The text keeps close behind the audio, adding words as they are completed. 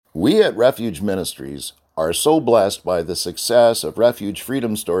We at Refuge Ministries are so blessed by the success of Refuge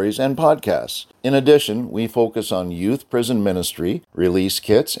Freedom Stories and podcasts. In addition, we focus on youth prison ministry, release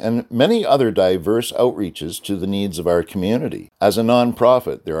kits, and many other diverse outreaches to the needs of our community. As a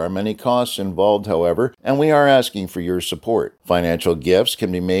nonprofit, there are many costs involved, however, and we are asking for your support. Financial gifts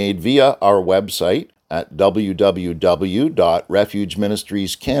can be made via our website at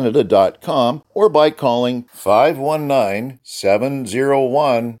www.refugeministriescanada.com or by calling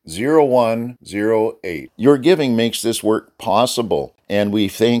 519-701-0108. Your giving makes this work possible, and we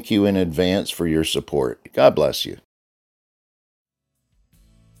thank you in advance for your support. God bless you.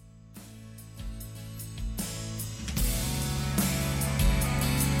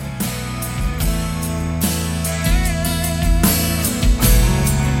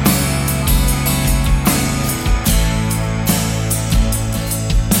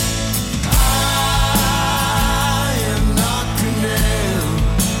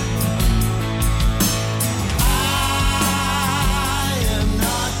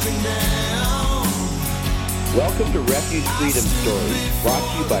 Welcome to Refuge Freedom Stories, brought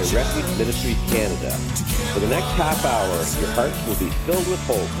to you by Refuge Ministries Canada. For the next half hour, your hearts will be filled with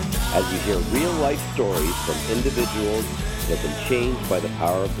hope as you hear real-life stories from individuals that have been changed by the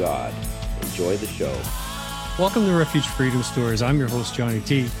power of God. Enjoy the show. Welcome to Refuge Freedom Stories. I'm your host, Johnny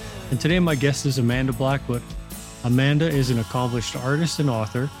T. And today my guest is Amanda Blackwood. Amanda is an accomplished artist and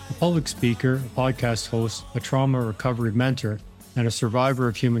author, a public speaker, a podcast host, a trauma recovery mentor, and a survivor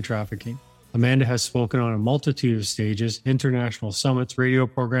of human trafficking. Amanda has spoken on a multitude of stages, international summits, radio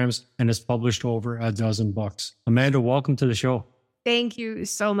programs, and has published over a dozen books. Amanda, welcome to the show. Thank you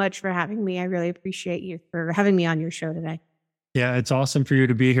so much for having me. I really appreciate you for having me on your show today. Yeah, it's awesome for you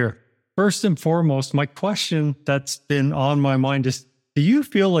to be here. First and foremost, my question that's been on my mind is, do you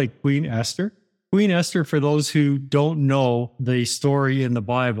feel like Queen Esther? Queen Esther, for those who don't know the story in the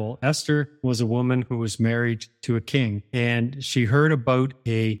Bible, Esther was a woman who was married to a king, and she heard about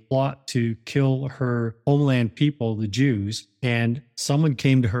a plot to kill her homeland people, the Jews, and someone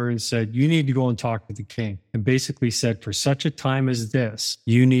came to her and said, you need to go and talk to the king, and basically said, for such a time as this,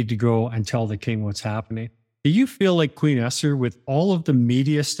 you need to go and tell the king what's happening. Do you feel like Queen Esther, with all of the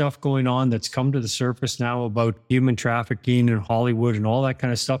media stuff going on that's come to the surface now about human trafficking in Hollywood and all that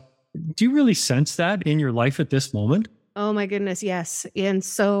kind of stuff, do you really sense that in your life at this moment? Oh my goodness, yes. In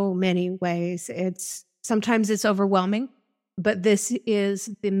so many ways. Sometimes it's overwhelming, but this is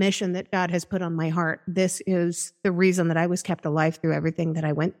the mission that God has put on my heart. This is the reason that I was kept alive through everything that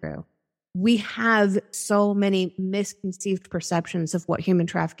I went through. We have so many misconceived perceptions of what human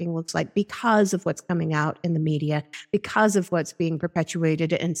trafficking looks like because of what's coming out in the media, because of what's being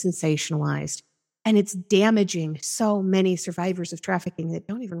perpetuated and sensationalized. And it's damaging so many survivors of trafficking that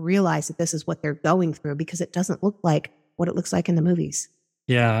don't even realize that this is what they're going through because it doesn't look like what it looks like in the movies.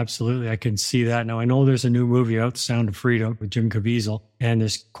 Yeah, absolutely. I can see that. Now, I know there's a new movie out, Sound of Freedom, with Jim Caviezel, and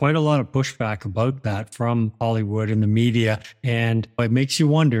there's quite a lot of pushback about that from Hollywood and the media. And it makes you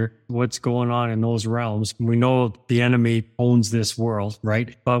wonder what's going on in those realms. We know the enemy owns this world,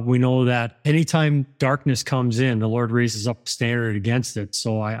 right? But we know that anytime darkness comes in, the Lord raises up a standard against it.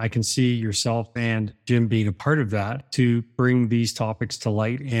 So I can see yourself and Jim being a part of that to bring these topics to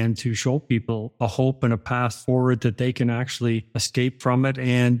light and to show people a hope and a path forward that they can actually escape from it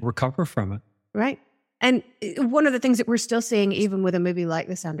and recover from it. Right. And one of the things that we're still seeing, even with a movie like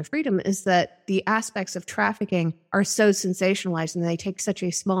The Sound of Freedom, is that the aspects of trafficking are so sensationalized and they take such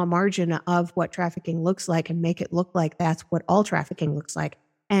a small margin of what trafficking looks like and make it look like that's what all trafficking looks like.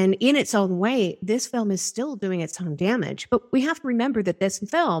 And in its own way, this film is still doing its own damage. But we have to remember that this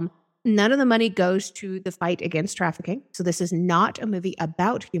film, none of the money goes to the fight against trafficking. So this is not a movie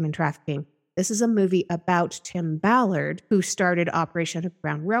about human trafficking. This is a movie about Tim Ballard, who started Operation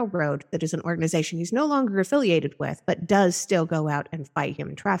Underground Railroad, that is an organization he's no longer affiliated with, but does still go out and fight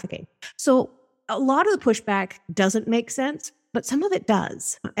human trafficking. So a lot of the pushback doesn't make sense, but some of it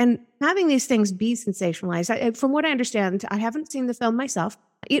does. And having these things be sensationalized, from what I understand, I haven't seen the film myself,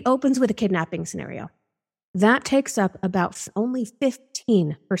 it opens with a kidnapping scenario. That takes up about only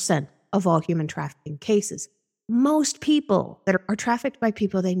 15% of all human trafficking cases. Most people that are trafficked by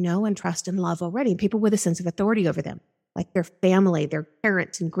people they know and trust and love already, people with a sense of authority over them, like their family, their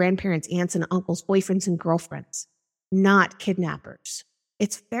parents and grandparents, aunts and uncles, boyfriends and girlfriends, not kidnappers.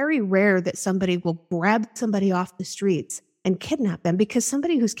 It's very rare that somebody will grab somebody off the streets and kidnap them, because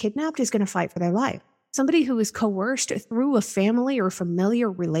somebody who's kidnapped is going to fight for their life. Somebody who is coerced through a family or familiar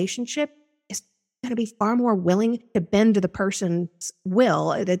relationship is going to be far more willing to bend to the person's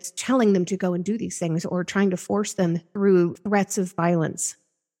will that's telling them to go and do these things or trying to force them through threats of violence.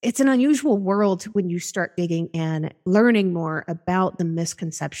 It's an unusual world when you start digging in, learning more about the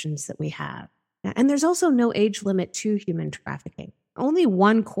misconceptions that we have. And there's also no age limit to human trafficking. Only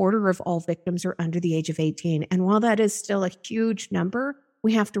 1/4 of all victims are under the age of 18. And while that is still a huge number,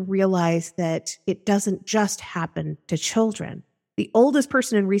 we have to realize that it doesn't just happen to children. The oldest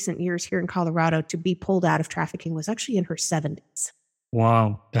person in recent years here in Colorado to be pulled out of trafficking was actually in her 70s.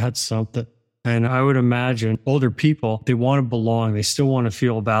 Wow, that's something. And I would imagine older people, they want to belong. They still want to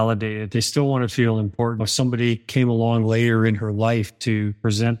feel validated. They still want to feel important. If somebody came along later in her life to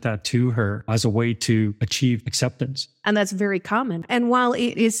present that to her as a way to achieve acceptance. And that's very common. And while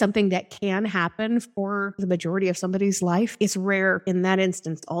it is something that can happen for the majority of somebody's life, it's rare in that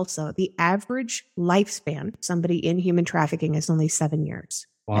instance also. The average lifespan of somebody in human trafficking is only 7 years.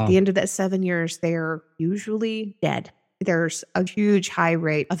 Wow. At the end of that 7 years, they're usually dead. There's a huge high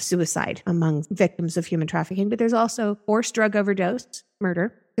rate of suicide among victims of human trafficking, but there's also forced drug overdose,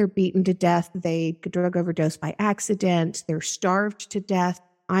 murder. They're beaten to death. They drug overdose by accident. They're starved to death.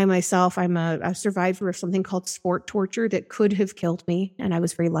 I myself, I'm a survivor of something called sport torture that could have killed me, and I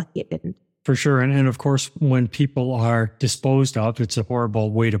was very lucky it didn't. For sure. And of course, when people are disposed of, it's a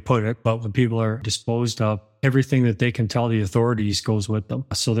horrible way to put it, but when people are disposed of, everything that they can tell the authorities goes with them.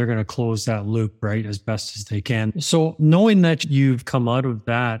 So they're going to close that loop, right, as best as they can. So knowing that you've come out of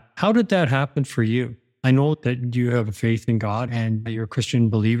that, how did that happen for you? I know that you have a faith in God and you're a Christian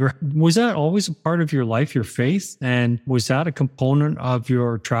believer. Was that always a part of your life, your faith? And was that a component of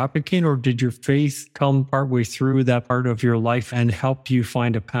your trafficking, or did your faith come partway through that part of your life and help you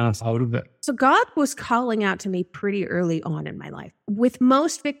find a path out of it? So God was calling out to me pretty early on in my life. With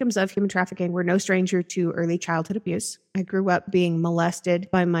most victims of human trafficking, we're no stranger to early childhood abuse. I grew up being molested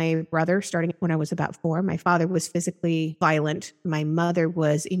by my brother starting when I was about 4. My father was physically violent. My mother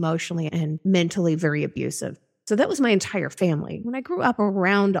was emotionally and mentally very abusive. So that was my entire family. When I grew up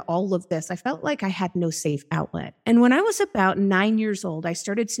around all of this, I felt like I had no safe outlet. And when I was about 9 years old, I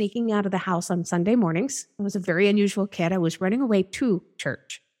started sneaking out of the house on Sunday mornings. I was a very unusual kid. I was running away to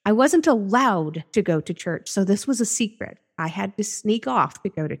church. I wasn't allowed to go to church, so this was a secret. I had to sneak off to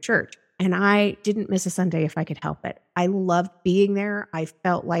go to church, and I didn't miss a Sunday if I could help it. I loved being there. I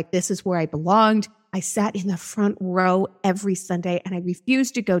felt like this is where I belonged. I sat in the front row every Sunday, and I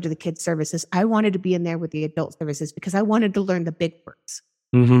refused to go to the kids' services. I wanted to be in there with the adult services because I wanted to learn the big words.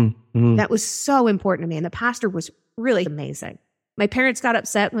 That was so important to me, and the pastor was really amazing. My parents got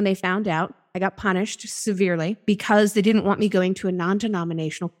upset when they found out. I got punished severely because they didn't want me going to a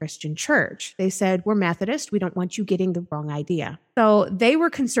non-denominational Christian church. They said, we're Methodist. We don't want you getting the wrong idea. So they were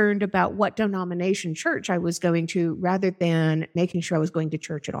concerned about what denomination church I was going to rather than making sure I was going to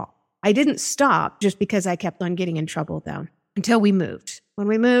church at all. I didn't stop just because I kept on getting in trouble, though, until we moved. When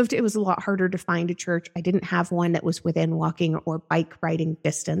we moved, it was a lot harder to find a church. I didn't have one that was within walking or bike riding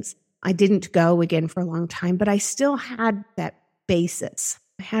distance. I didn't go again for a long time, but I still had that basis.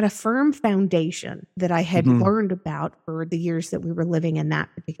 I had a firm foundation that I had learned about for the years that we were living in that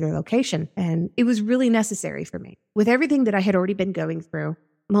particular location. And it was really necessary for me. With everything that I had already been going through,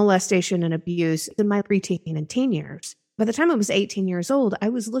 molestation and abuse in my preteen and teen years, by the time I was 18 years old, I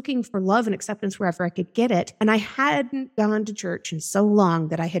was looking for love and acceptance wherever I could get it. And I hadn't gone to church in so long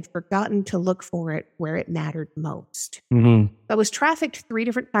that I had forgotten to look for it where it mattered most. I was trafficked 3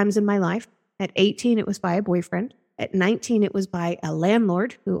 different times in my life. At 18, it was by a boyfriend. At 19, it was by a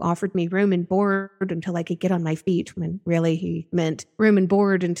landlord who offered me room and board until I could get on my feet, when really he meant room and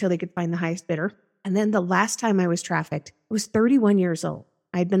board until they could find the highest bidder. And then the last time I was trafficked, I was 31 years old.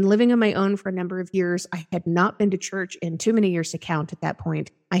 I'd been living on my own for a number of years. I had not been to church in too many years to count at that point.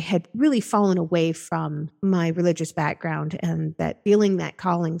 I had really fallen away from my religious background and that feeling, that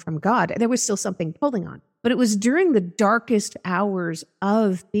calling from God. There was still something pulling on. But it was during the darkest hours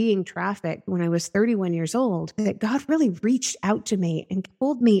of being trafficked when I was 31 years old that God really reached out to me and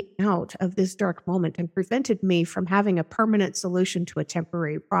pulled me out of this dark moment and prevented me from having a permanent solution to a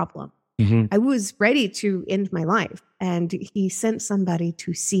temporary problem. I was ready to end my life, and he sent somebody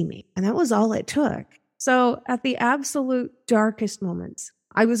to see me. And that was all it took. So at the absolute darkest moments,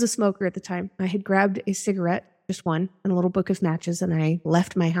 I was a smoker at the time. I had grabbed a cigarette, just one, and a little book of matches, and I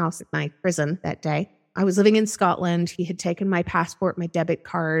left my house at my prison that day. I was living in Scotland. He had taken my passport, my debit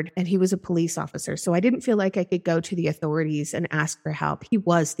card, and he was a police officer. So I didn't feel like I could go to the authorities and ask for help. He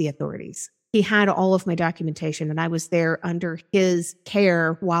was the authorities. He had all of my documentation, and I was there under his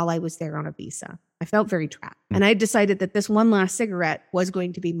care while I was there on a visa. I felt very trapped. And I decided that this one last cigarette was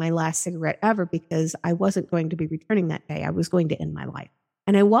going to be my last cigarette ever because I wasn't going to be returning that day. I was going to end my life.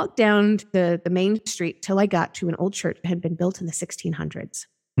 And I walked down the main street till I got to an old church that had been built in the 1600s.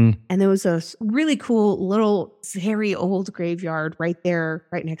 And there was a really cool little, very old graveyard right there,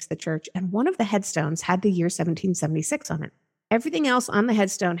 right next to the church. And one of the headstones had the year 1776 on it. Everything else on the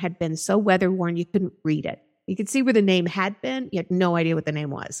headstone had been so weather-worn you couldn't read it. You could see where the name had been. You had no idea what the name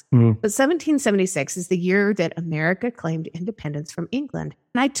was. But 1776 is the year that America claimed independence from England.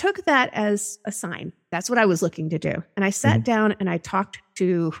 And I took that as a sign. That's what I was looking to do. And I sat down and I talked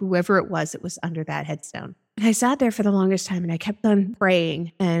to whoever it was that was under that headstone. And I sat there for the longest time and I kept on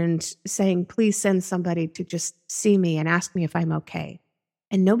praying and saying, please send somebody to just see me and ask me if I'm okay.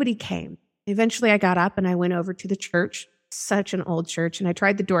 And nobody came. Eventually I got up and I went over to the church, such an old church, and I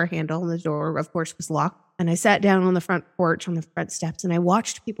tried the door handle and the door, of course, was locked. And I sat down on the front porch, on the front steps, and I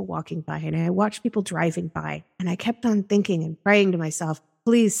watched people walking by and I watched people driving by. And I kept on thinking and praying to myself,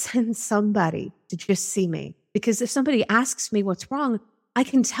 please send somebody to just see me. Because if somebody asks me what's wrong, I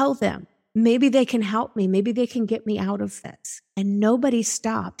can tell them. Maybe they can help me. Maybe they can get me out of this. And nobody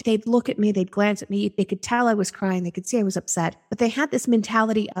stopped. They'd look at me. They'd glance at me. They could tell I was crying. They could see I was upset. But they had this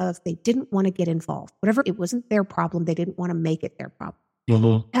mentality of they didn't want to get involved. Whatever, it wasn't their problem. They didn't want to make it their problem.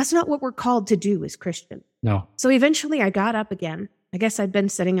 That's not what we're called to do as Christians. No. So eventually I got up again. I guess I'd been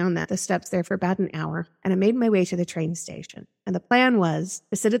sitting on the steps there for about an hour, and I made my way to the train station. And the plan was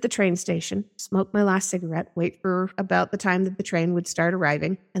to sit at the train station, smoke my last cigarette, wait for about the time that the train would start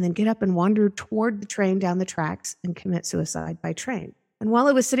arriving, and then get up and wander toward the train down the tracks and commit suicide by train. And while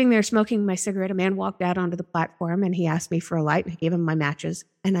I was sitting there smoking my cigarette, a man walked out onto the platform and he asked me for a light, and I gave him my matches,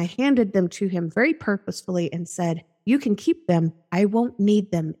 and I handed them to him very purposefully and said, you can keep them. I won't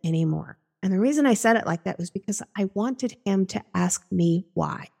need them anymore. And the reason I said it like that was because I wanted him to ask me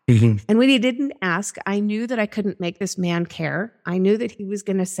why. And when he didn't ask, I knew that I couldn't make this man care. I knew that he was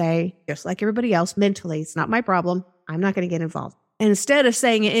going to say, just like everybody else, mentally, it's not my problem. I'm not going to get involved. And instead of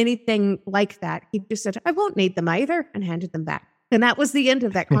saying anything like that, he just said, I won't need them either, and handed them back. And that was the end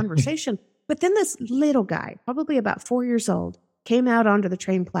of that conversation. But then this little guy, probably about 4 years old, came out onto the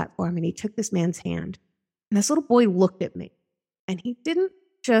train platform and he took this man's hand. And this little boy looked at me, and he didn't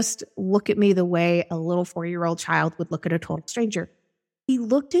just look at me the way a little 4-year-old child would look at a total stranger. He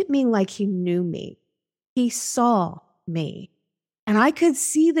looked at me like he knew me. He saw me. And I could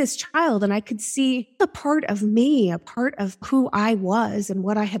see this child, and I could see a part of me, a part of who I was and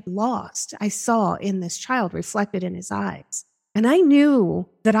what I had lost. I saw in this child reflected in his eyes. And I knew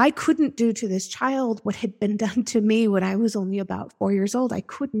that I couldn't do to this child what had been done to me when I was only about 4 years old. I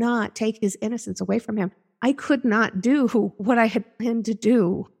could not take his innocence away from him. I could not do what I had planned to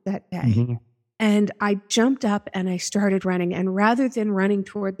do that day. And I jumped up and I started running. And rather than running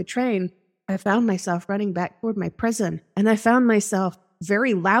toward the train, I found myself running back toward my prison. And I found myself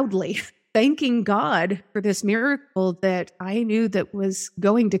very loudly thanking God for this miracle that I knew that was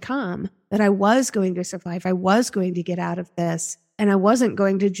going to come, that I was going to survive. I was going to get out of this. And I wasn't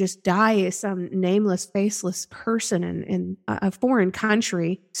going to just die as some nameless, faceless person in a foreign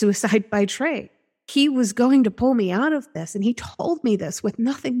country, suicide by train. He was going to pull me out of this. And he told me this with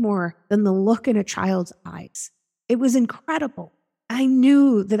nothing more than the look in a child's eyes. It was incredible. I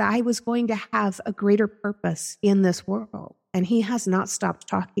knew that I was going to have a greater purpose in this world. And he has not stopped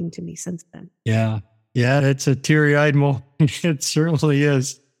talking to me since then. Yeah. Yeah, it's a teary-eyed moment. It certainly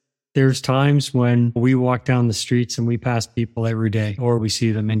is. There's times when we walk down the streets and we pass people every day, or we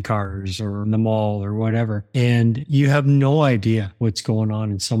see them in cars or in the mall or whatever, and you have no idea what's going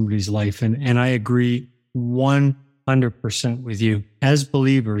on in somebody's life. And I agree 100% with you. As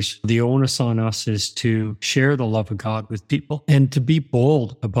believers, the onus on us is to share the love of God with people and to be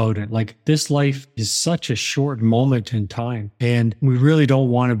bold about it. Like, this life is such a short moment in time, and we really don't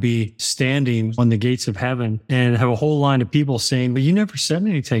want to be standing on the gates of heaven and have a whole line of people saying, well, you never said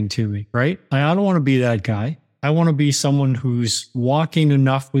anything to me, right? I don't want to be that guy. I want to be someone who's walking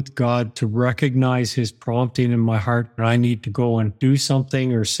enough with God to recognize his prompting in my heart that I need to go and do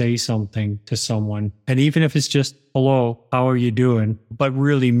something or say something to someone. And even if it's just, hello, how are you doing? But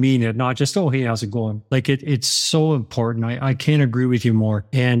really mean it, not just, oh, hey, how's it going? Like, it's so important. I can't agree with you more.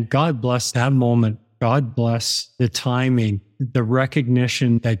 And God bless that moment. God bless the timing, the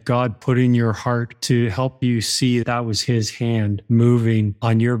recognition that God put in your heart to help you see that was his hand moving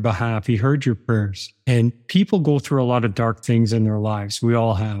on your behalf. He heard your prayers. And people go through a lot of dark things in their lives. We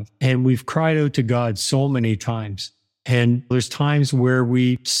all have. And we've cried out to God so many times. And there's times where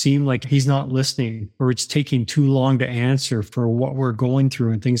we seem like he's not listening, or it's taking too long to answer for what we're going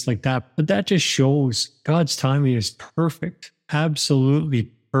through and things like that. But that just shows God's timing is perfect,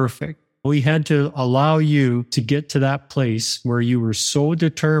 absolutely perfect. We had to allow you to get to that place where you were so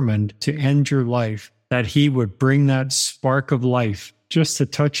determined to end your life that he would bring that spark of life just to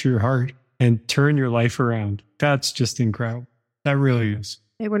touch your heart and turn your life around. That's just incredible. That really is.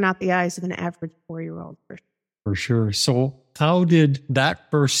 They were not the eyes of an average 4-year-old. For sure. So how did that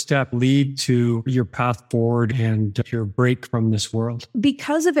first step lead to your path forward and your break from this world?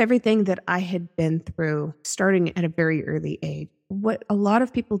 Because of everything that I had been through, starting at a very early age, what a lot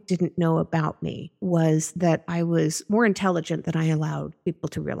of people didn't know about me was that I was more intelligent than I allowed people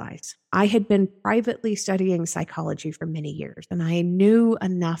to realize. I had been privately studying psychology for many years, and I knew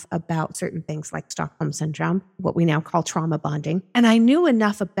enough about certain things like Stockholm Syndrome, what we now call trauma bonding. And I knew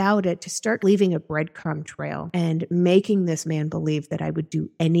enough about it to start leaving a breadcrumb trail and making this man believe that I would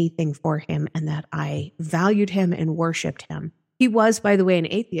do anything for him and that I valued him and worshiped him. He was, by the way, an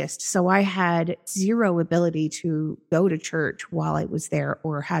atheist, so I had zero ability to go to church while I was there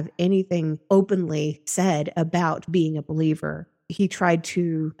or have anything openly said about being a believer. He tried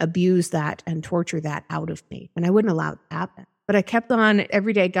to abuse that and torture that out of me, and I wouldn't allow it to happen. But I kept on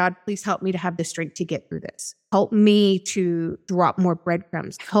every day, God, please help me to have the strength to get through this. Help me to drop more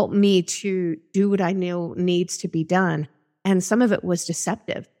breadcrumbs. Help me to do what I know needs to be done. And some of it was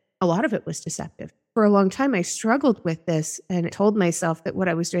deceptive. A lot of it was deceptive. For a long time, I struggled with this and told myself that what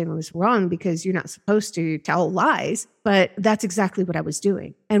I was doing was wrong because you're not supposed to tell lies, but that's exactly what I was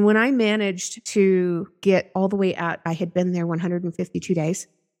doing. And when I managed to get all the way out, I had been there 152 days.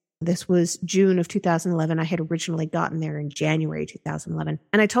 This was June of 2011. I had originally gotten there in January 2011.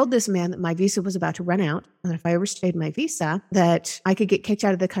 And I told this man that my visa was about to run out. And if I overstayed my visa, that I could get kicked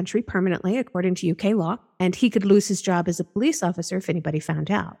out of the country permanently, according to UK law. And he could lose his job as a police officer if anybody found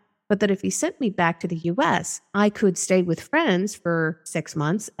out. But that if he sent me back to the US, I could stay with friends for 6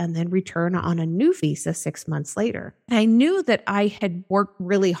 months and then return on a new visa 6 months later. And I knew that I had worked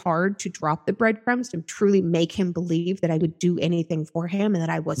really hard to drop the breadcrumbs to truly make him believe that I would do anything for him and that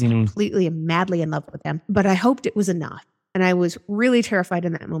I was completely and madly in love with him. But I hoped it was enough. And I was really terrified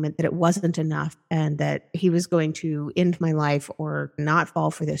in that moment that it wasn't enough and that he was going to end my life or not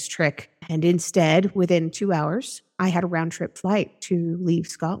fall for this trick. And instead, within 2 hours, I had a round trip flight to leave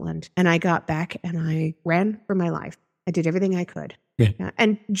Scotland. And I got back and I ran for my life. I did everything I could. Yeah.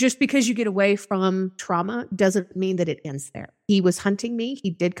 And just because you get away from trauma doesn't mean that it ends there. He was hunting me.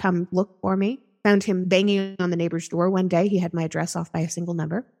 He did come look for me. Found him banging on the neighbor's door one day. He had my address off by a single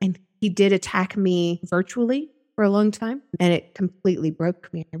number. And he did attack me virtually for a long time, and it completely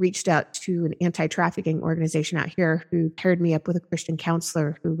broke me. I reached out to an anti-trafficking organization out here who paired me up with a Christian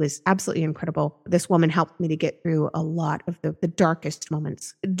counselor who was absolutely incredible. This woman helped me to get through a lot of the darkest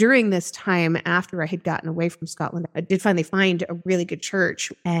moments. During this time, after I had gotten away from Scotland, I did finally find a really good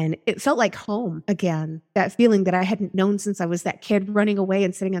church, and it felt like home again. That feeling that I hadn't known since I was that kid running away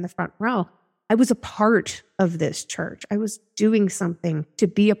and sitting on the front row. I was a part of this church. I was doing something to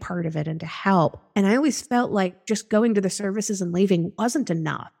be a part of it and to help. And I always felt like just going to the services and leaving wasn't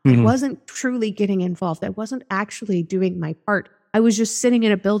enough. It wasn't truly getting involved. I wasn't actually doing my part. I was just sitting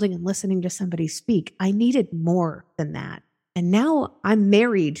in a building and listening to somebody speak. I needed more than that. And now I'm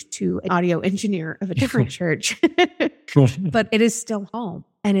married to an audio engineer of a different church, but it is still home.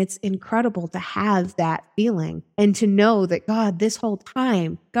 And it's incredible to have that feeling and to know that God, this whole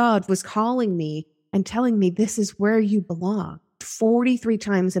time, God was calling me and telling me this is where you belong 43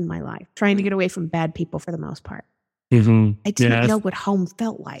 times in my life, trying to get away from bad people for the most part. I didn't know what home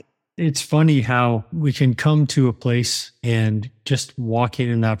felt like. It's funny how we can come to a place and just walking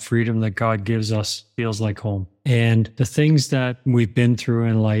in that freedom that God gives us feels like home. And the things that we've been through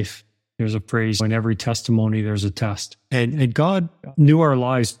in life, there's a phrase, in every testimony, there's a test. And God knew our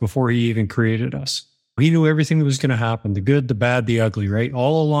lives before he even created us. He knew everything that was going to happen, the good, the bad, the ugly, right?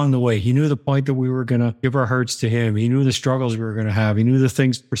 All along the way. He knew the point that we were going to give our hearts to him. He knew the struggles we were going to have. He knew the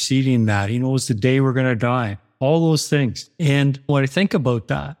things preceding that. He knows the day we're going to die. All those things. And when I think about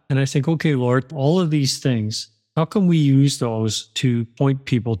that, and I think, okay, Lord, all of these things, how can we use those to point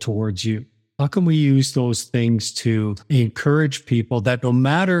people towards you? How can we use those things to encourage people that no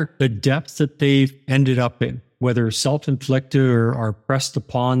matter the depth that they've ended up in, whether self-inflicted or pressed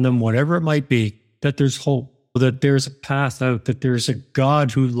upon them, whatever it might be, that there's hope, that there's a path out, that there's a God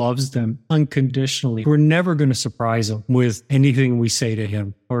who loves them unconditionally. We're never going to surprise him with anything we say to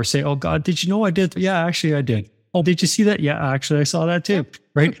him or say, oh God, did you know I did? Yeah, actually I did. Oh, did you see that? Yeah, actually I saw that too,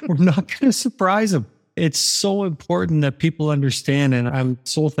 right? We're not going to surprise him. It's so important that people understand. And I'm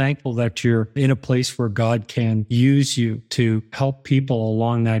so thankful that you're in a place where God can use you to help people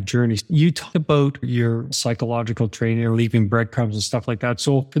along that journey. You talked about your psychological training or leaving breadcrumbs and stuff like that.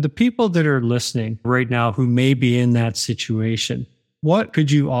 So for the people that are listening right now who may be in that situation, what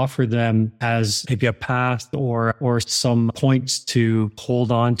could you offer them as maybe a path or some points to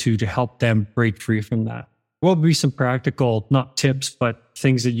hold on to help them break free from that? What would be some practical, not tips, but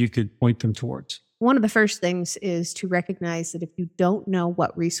things that you could point them towards? One of the first things is to recognize that if you don't know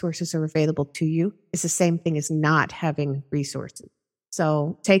what resources are available to you, it's the same thing as not having resources.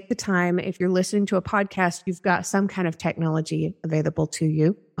 So take the time. If you're listening to a podcast, you've got some kind of technology available to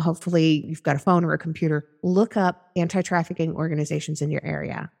you. Hopefully you've got a phone or a computer. Look up anti-trafficking organizations in your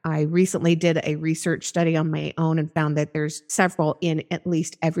area. I recently did a research study on my own and found that there's several in at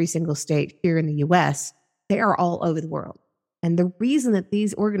least every single state here in the US. They are all over the world. And the reason that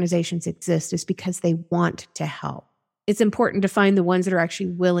these organizations exist is because they want to help. It's important to find the ones that are actually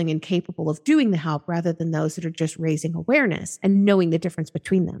willing and capable of doing the help rather than those that are just raising awareness and knowing the difference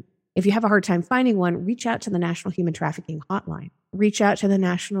between them. If you have a hard time finding one, reach out to the National Human Trafficking Hotline. Reach out to the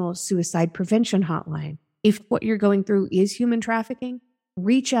National Suicide Prevention Hotline. If what you're going through is human trafficking,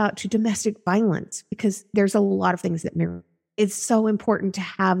 reach out to domestic violence because there's a lot of things that mirror. It's so important to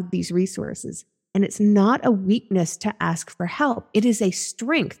have these resources. And it's not a weakness to ask for help. It is a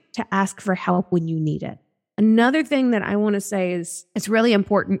strength to ask for help when you need it. Another thing that I want to say is it's really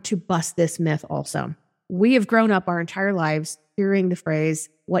important to bust this myth also. We have grown up our entire lives hearing the phrase,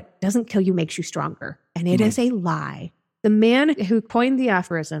 what doesn't kill you makes you stronger. And it is a lie. The man who coined the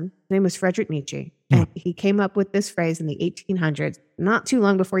aphorism, his name was Friedrich Nietzsche, and he came up with this phrase in the 1800s, not too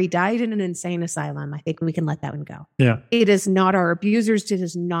long before he died in an insane asylum. I think we can let that one go. Yeah. It is not our abusers. It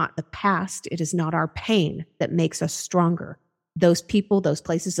is not the past. It is not our pain that makes us stronger. Those people, those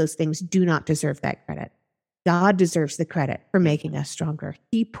places, those things do not deserve that credit. God deserves the credit for making us stronger.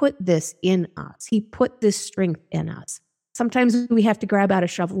 He put this in us. He put this strength in us. Sometimes we have to grab out a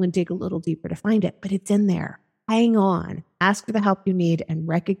shovel and dig a little deeper to find it, but it's in there. Hang on, ask for the help you need, and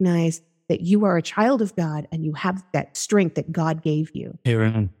recognize that you are a child of God and you have that strength that God gave you.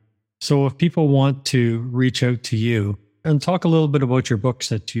 Amen. So if people want to reach out to you and talk a little bit about your books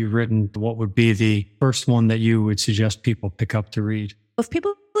that you've written, what would be the first one that you would suggest people pick up to read? If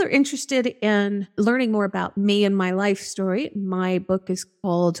people are interested in learning more about me and my life story, my book is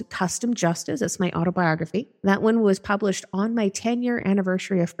called Custom Justice. It's my autobiography. That one was published on my 10-year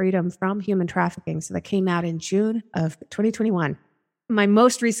anniversary of freedom from human trafficking. So that came out in June of 2021. My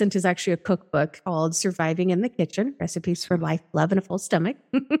most recent is actually a cookbook called Surviving in the Kitchen, Recipes for Life, Love, and a Full Stomach.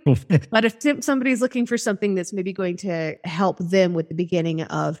 But if somebody's looking for something that's maybe going to help them with the beginning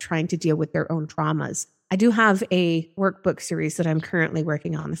of trying to deal with their own traumas, I do have a workbook series that I'm currently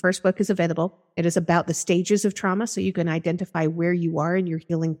working on. The first book is available. It is about the stages of trauma, so you can identify where you are in your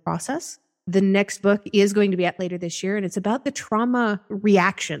healing process. The next book is going to be out later this year, and it's about the trauma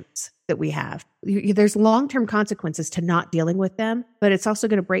reactions that we have. There's long-term consequences to not dealing with them, but it's also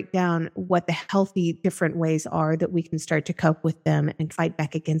going to break down what the healthy different ways are that we can start to cope with them and fight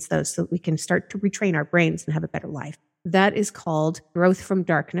back against those so that we can start to retrain our brains and have a better life. That is called Growth from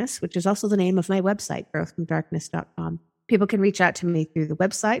Darkness, which is also the name of my website, growthfromdarkness.com. People can reach out to me through the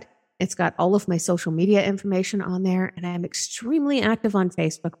website. It's got all of my social media information on there, and I'm extremely active on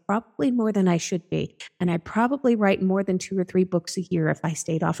Facebook, probably more than I should be. And I probably write more than 2 or 3 books a year if I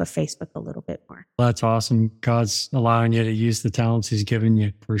stayed off of Facebook a little bit more. That's awesome. God's allowing you to use the talents he's given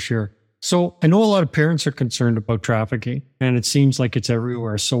you for sure. So I know a lot of parents are concerned about trafficking, and it seems like it's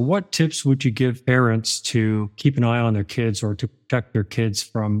everywhere. So what tips would you give parents to keep an eye on their kids or to protect their kids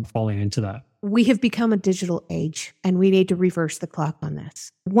from falling into that? We have become a digital age, and we need to reverse the clock on this.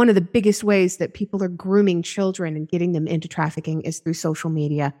 One of the biggest ways that people are grooming children and getting them into trafficking is through social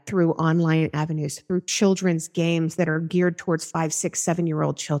media, through online avenues, through children's games that are geared towards 5, 6,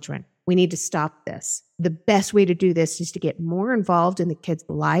 7-year-old children. We need to stop this. The best way to do this is to get more involved in the kids'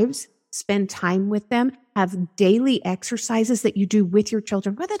 lives, spend time with them, have daily exercises that you do with your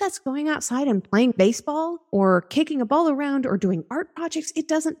children, whether that's going outside and playing baseball or kicking a ball around or doing art projects. It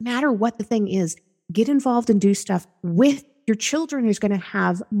doesn't matter what the thing is. Get involved and do stuff with your children who's going to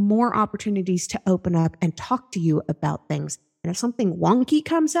have more opportunities to open up and talk to you about things. And if something wonky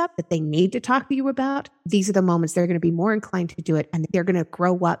comes up that they need to talk to you about, these are the moments they're going to be more inclined to do it. And they're going to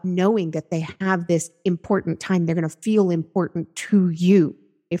grow up knowing that they have this important time. They're going to feel important to you.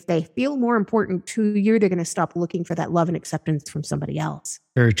 If they feel more important to you, they're going to stop looking for that love and acceptance from somebody else.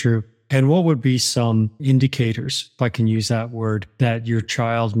 Very true. And what would be some indicators, if I can use that word, that your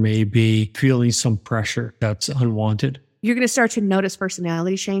child may be feeling some pressure that's unwanted? You're going to start to notice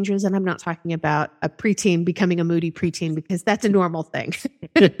personality changes. And I'm not talking about a preteen becoming a moody preteen because that's a normal thing.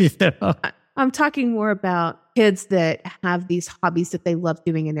 Yeah. I'm talking more about kids that have these hobbies that they love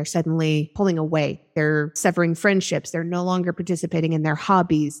doing and they're suddenly pulling away. They're severing friendships. They're no longer participating in their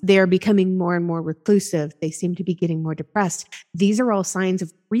hobbies. They're becoming more and more reclusive. They seem to be getting more depressed. These are all signs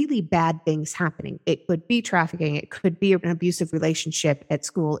of really bad things happening. It could be trafficking. It could be an abusive relationship at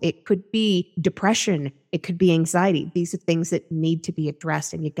school. It could be depression. It could be anxiety. These are things that need to be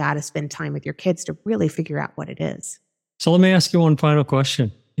addressed, and you got to spend time with your kids to really figure out what it is. So let me ask you one final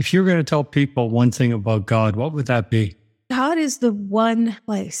question. If you're going to tell people one thing about God, what would that be? God is the one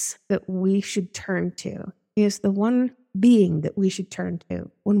place that we should turn to. He is the one being that we should turn to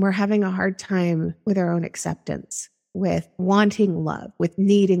when we're having a hard time with our own acceptance, with wanting love, with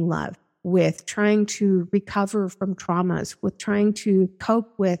needing love, with trying to recover from traumas, with trying to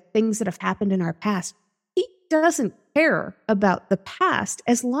cope with things that have happened in our past. He doesn't care about the past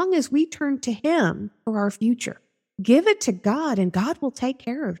as long as we turn to Him for our future. Give it to God and God will take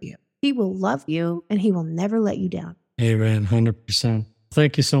care of you. He will love you and He will never let you down. Amen, 100%.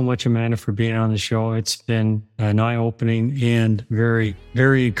 Thank you so much, Amanda, for being on the show. It's been an eye-opening and very,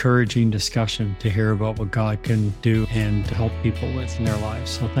 very encouraging discussion to hear about what God can do and to help people with in their lives.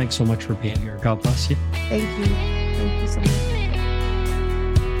 So thanks so much for being here. God bless you. Thank you. Thank you so much.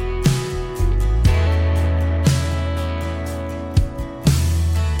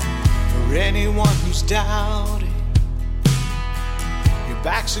 For anyone who's doubting, your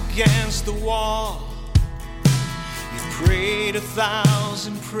back's against the wall. You've prayed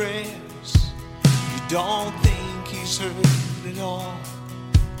 1,000 prayers. You don't think He's heard it all.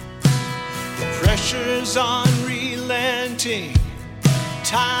 The pressure's unrelenting.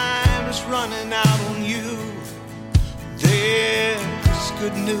 Time is running out on you. There's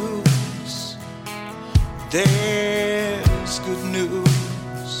good news. There's good news.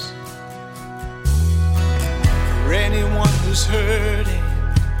 For anyone who's hurting,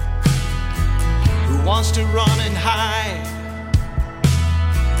 who wants to run and hide,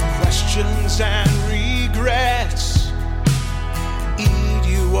 questions and regrets eat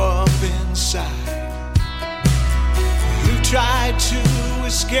you up inside. You tried to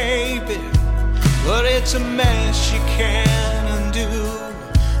escape it, but it's a mess you can't undo.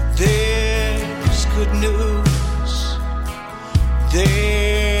 There's good news.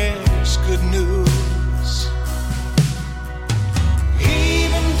 There's good news.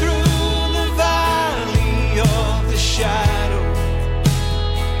 Even through the valley of the shadow,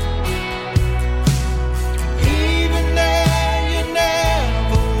 even there you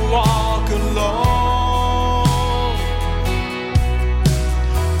never walk alone.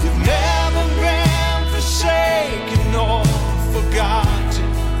 You've never been forsaken or forgotten.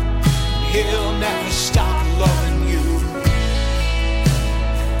 He'll never stop loving you.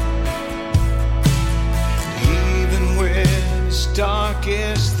 Even when it's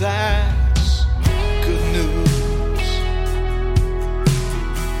darkest, that's good news.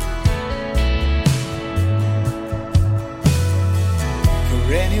 For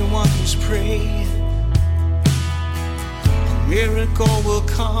anyone who's praying, a miracle will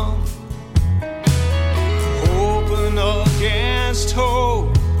come. Hoping against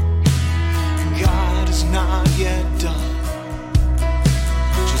hope, God is not yet done.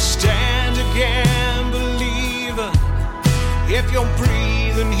 Just stand again, believer. If you're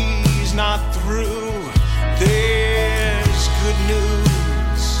breathing, He's not through. There's good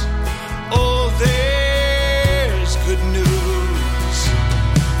news. Oh, there's good news.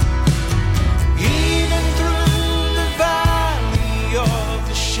 Even through the valley of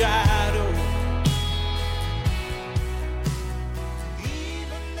the shadow,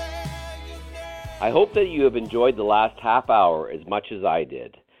 even there you never. I hope that you have enjoyed the last half hour as much as I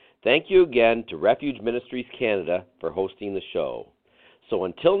did. Thank you again to Refuge Ministries Canada for hosting the show. So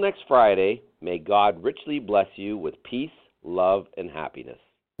until next Friday, may God richly bless you with peace, love, and happiness.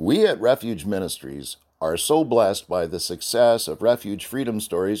 We at Refuge Ministries are so blessed by the success of Refuge Freedom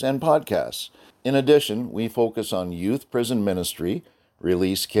Stories and podcasts. In addition, we focus on youth prison ministry,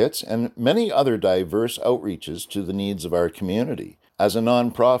 release kits, and many other diverse outreaches to the needs of our community. As a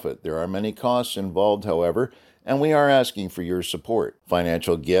nonprofit, there are many costs involved, however, and we are asking for your support.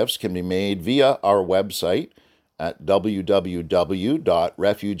 Financial gifts can be made via our website at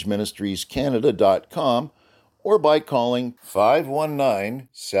www.refugeministriescanada.com or by calling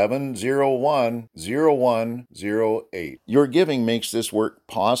 519-701-0108. Your giving makes this work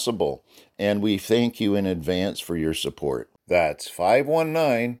possible, and we thank you in advance for your support. That's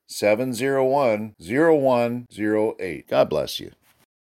 519-701-0108. God bless you.